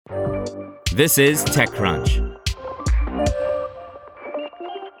This is TechCrunch.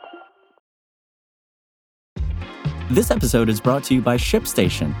 This episode is brought to you by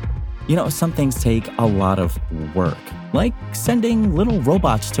ShipStation. You know, some things take a lot of work, like sending little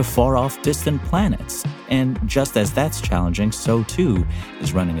robots to far-off distant planets. And just as that's challenging, so too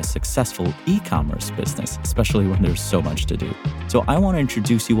is running a successful e-commerce business, especially when there's so much to do. So I want to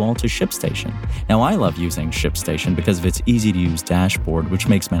introduce you all to ShipStation. Now, I love using ShipStation because of its easy-to-use dashboard, which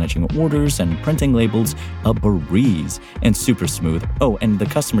makes managing orders and printing labels a breeze and super smooth. Oh, and the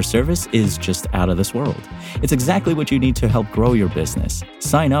customer service is just out of this world. It's exactly what you need to help grow your business.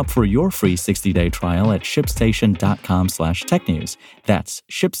 Sign up for your free 60-day trial at shipstation.com/technews. That's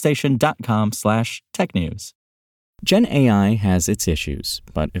shipstation.com/technews. Gen AI has its issues,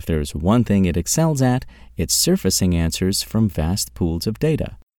 but if there's one thing it excels at, it's surfacing answers from vast pools of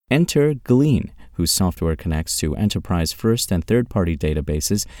data. Enter Glean, whose software connects to enterprise first and third-party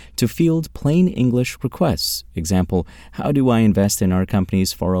databases to field plain English requests. Example, how do I invest in our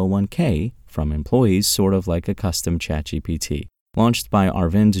company's 401k? From employees, sort of like a custom ChatGPT. Launched by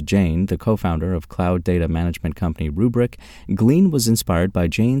Arvind Jain, the co-founder of cloud data management company Rubrik, Glean was inspired by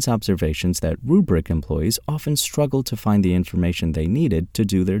Jain's observations that Rubrik employees often struggled to find the information they needed to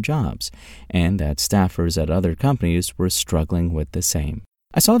do their jobs, and that staffers at other companies were struggling with the same.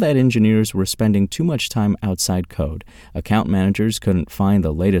 I saw that engineers were spending too much time outside code. Account managers couldn't find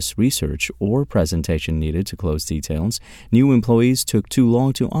the latest research or presentation needed to close details. New employees took too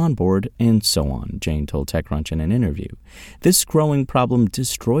long to onboard, and so on, Jain told TechCrunch in an interview. This growing problem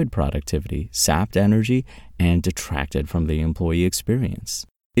destroyed productivity, sapped energy, and detracted from the employee experience.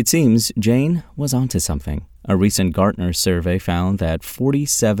 It seems Jain was onto something. A recent Gartner survey found that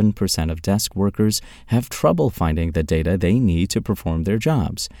 47% of desk workers have trouble finding the data they need to perform their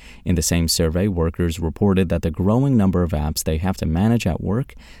jobs. In the same survey, workers reported that the growing number of apps they have to manage at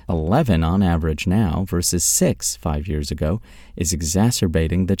work, 11 on average now versus 6 5 years ago, is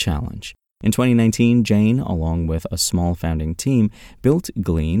exacerbating the challenge. In 2019, Jain, along with a small founding team, built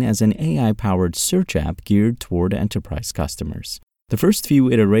Glean as an AI-powered search app geared toward enterprise customers. The first few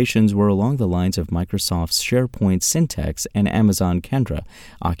iterations were along the lines of Microsoft's SharePoint Syntex and Amazon Kendra,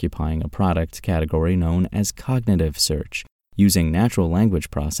 occupying a product category known as cognitive search. Using natural language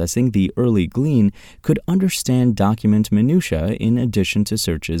processing, the early Glean could understand document minutiae in addition to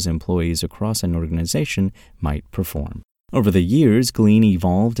searches employees across an organization might perform. Over the years, Glean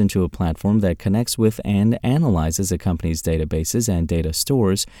evolved into a platform that connects with and analyzes a company's databases and data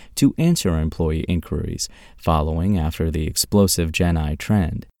stores to answer employee inquiries, following after the explosive Gen AI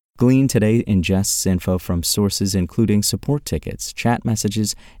trend. Glean today ingests info from sources including support tickets, chat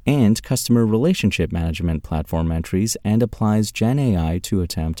messages, and customer relationship management platform entries and applies Gen AI to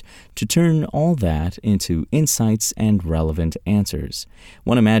attempt to turn all that into insights and relevant answers.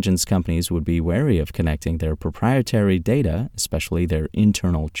 One imagines companies would be wary of connecting their proprietary data, especially their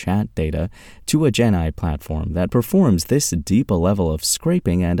internal chat data, to a Gen AI platform that performs this deep a level of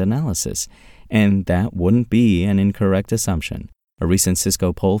scraping and analysis, and that wouldn't be an incorrect assumption. A recent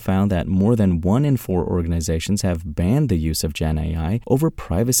Cisco poll found that more than 1 in 4 organizations have banned the use of Gen AI over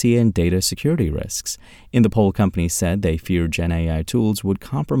privacy and data security risks. In the poll, companies said they fear Gen AI tools would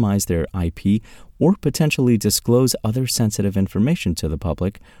compromise their IP or potentially disclose other sensitive information to the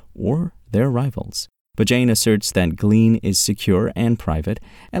public or their rivals. But Jain asserts that Glean is secure and private,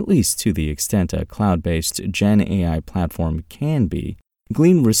 at least to the extent a cloud-based Gen AI platform can be.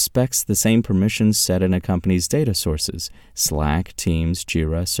 Glean respects the same permissions set in a company's data sources, Slack, Teams,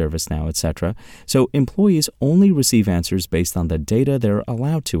 Jira, ServiceNow, etc., so employees only receive answers based on the data they're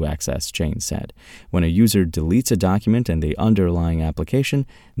allowed to access, Jain said. When a user deletes a document in the underlying application,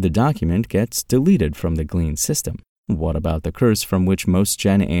 the document gets deleted from the Glean system. What about the curse from which most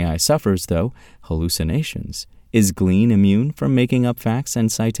Gen AI suffers, though? Hallucinations. Is Glean immune from making up facts and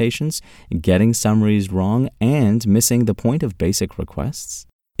citations, getting summaries wrong, and missing the point of basic requests?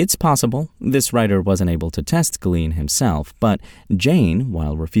 It's possible. This writer wasn't able to test Glean himself, but Jain,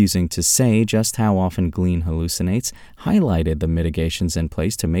 while refusing to say just how often Glean hallucinates, highlighted the mitigations in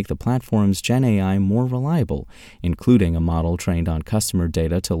place to make the platform's Gen AI more reliable, including a model trained on customer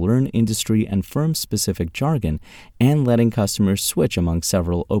data to learn industry and firm-specific jargon, and letting customers switch among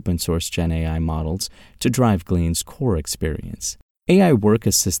several open-source Gen AI models to drive Glean's core experience. AI work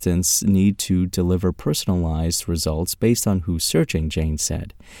assistants need to deliver personalized results based on who's searching, Jain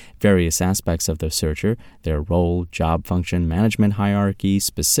said. Various aspects of the searcher, their role, job function, management hierarchy,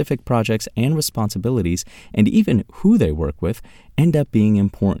 specific projects and responsibilities, and even who they work with, end up being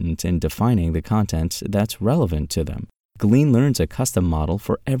important in defining the content that's relevant to them. Glean learns a custom model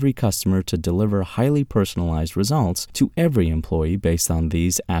for every customer to deliver highly personalized results to every employee based on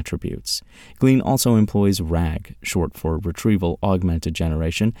these attributes. Glean also employs RAG, short for Retrieval Augmented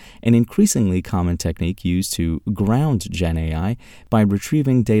Generation, an increasingly common technique used to ground Gen AI by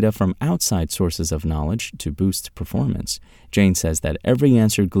retrieving data from outside sources of knowledge to boost performance. Jane says that every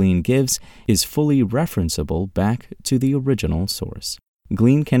answer Glean gives is fully referenceable back to the original source.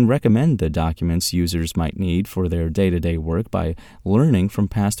 Glean can recommend the documents users might need for their day-to-day work by learning from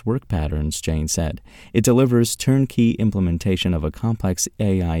past work patterns, Jane said. It delivers turnkey implementation of a complex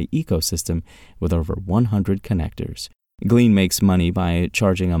AI ecosystem with over 100 connectors. Glean makes money by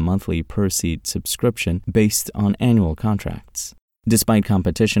charging a monthly per-seat subscription based on annual contracts. Despite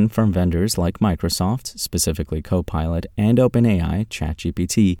competition from vendors like Microsoft, specifically Copilot, and OpenAI,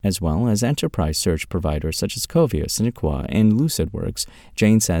 ChatGPT, as well as enterprise search providers such as Covius, Nikwa, and LucidWorks,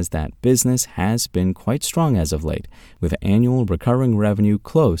 Jane says that business has been quite strong as of late, with annual recurring revenue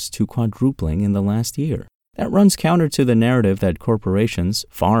close to quadrupling in the last year. That runs counter to the narrative that corporations,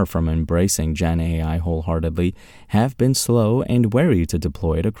 far from embracing Gen AI wholeheartedly, have been slow and wary to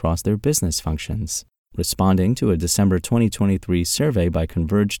deploy it across their business functions. Responding to a December 2023 survey by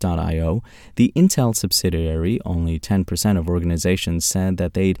Converge.io, the Intel subsidiary, only 10% of organizations said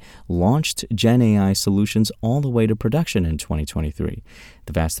that they'd launched Gen AI solutions all the way to production in 2023.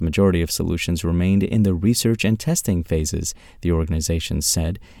 The vast majority of solutions remained in the research and testing phases, the organization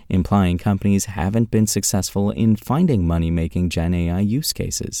said, implying companies haven't been successful in finding money-making Gen AI use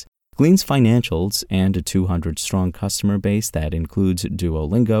cases. Glean's financials and a 200-strong customer base that includes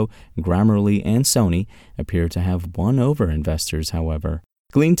Duolingo, Grammarly, and Sony appear to have won over investors, however.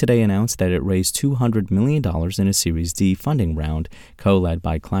 Glean today announced that it raised $200 million in a Series D funding round, co-led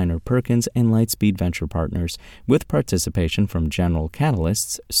by Kleiner Perkins and Lightspeed Venture Partners, with participation from General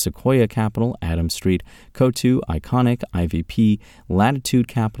Catalysts, Sequoia Capital, Adams Street, Coatue, Iconic, IVP, Latitude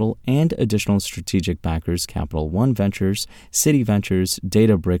Capital, and additional strategic backers Capital One Ventures, Citi Ventures,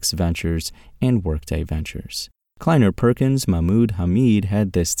 Databricks Ventures, and Workday Ventures. Kleiner Perkins' Mahmoud Hamid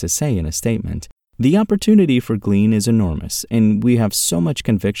had this to say in a statement. The opportunity for Glean is enormous, and we have so much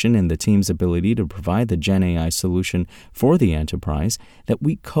conviction in the team's ability to provide the Gen AI solution for the enterprise that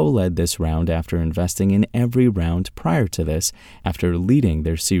we co-led this round after investing in every round prior to this, after leading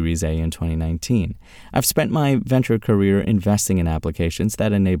their Series A in 2019. I've spent my venture career investing in applications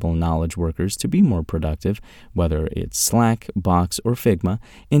that enable knowledge workers to be more productive, whether it's Slack, Box, or Figma,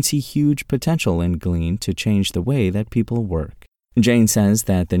 and see huge potential in Glean to change the way that people work. Jane says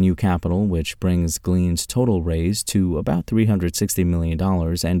that the new capital, which brings Glean's total raise to about $360 million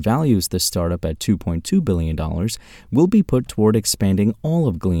and values the startup at $2.2 billion, will be put toward expanding all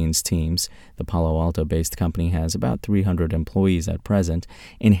of Glean's teams. The Palo Alto-based company has about 300 employees at present,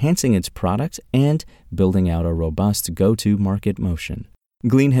 enhancing its product and building out a robust go-to-market motion.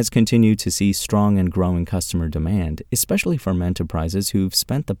 Glean has continued to see strong and growing customer demand, especially from enterprises who've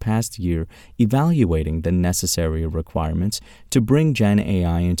spent the past year evaluating the necessary requirements to bring Gen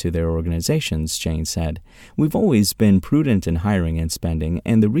AI into their organizations, Jane said. We've always been prudent in hiring and spending,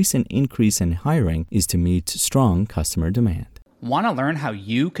 and the recent increase in hiring is to meet strong customer demand. Want to learn how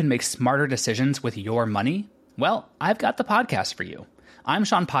you can make smarter decisions with your money? Well, I've got the podcast for you. I'm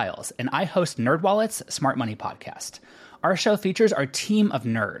Sean Piles, and I host NerdWallet's Smart Money Podcast. Our show features our team of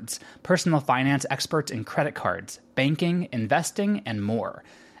nerds, personal finance experts in credit cards, banking, investing, and more.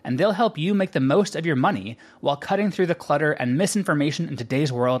 And they'll help you make the most of your money while cutting through the clutter and misinformation in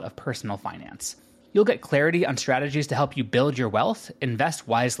today's world of personal finance. You'll get clarity on strategies to help you build your wealth, invest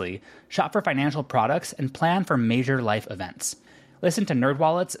wisely, shop for financial products, and plan for major life events. Listen to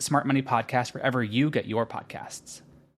NerdWallet's Smart Money Podcast wherever you get your podcasts.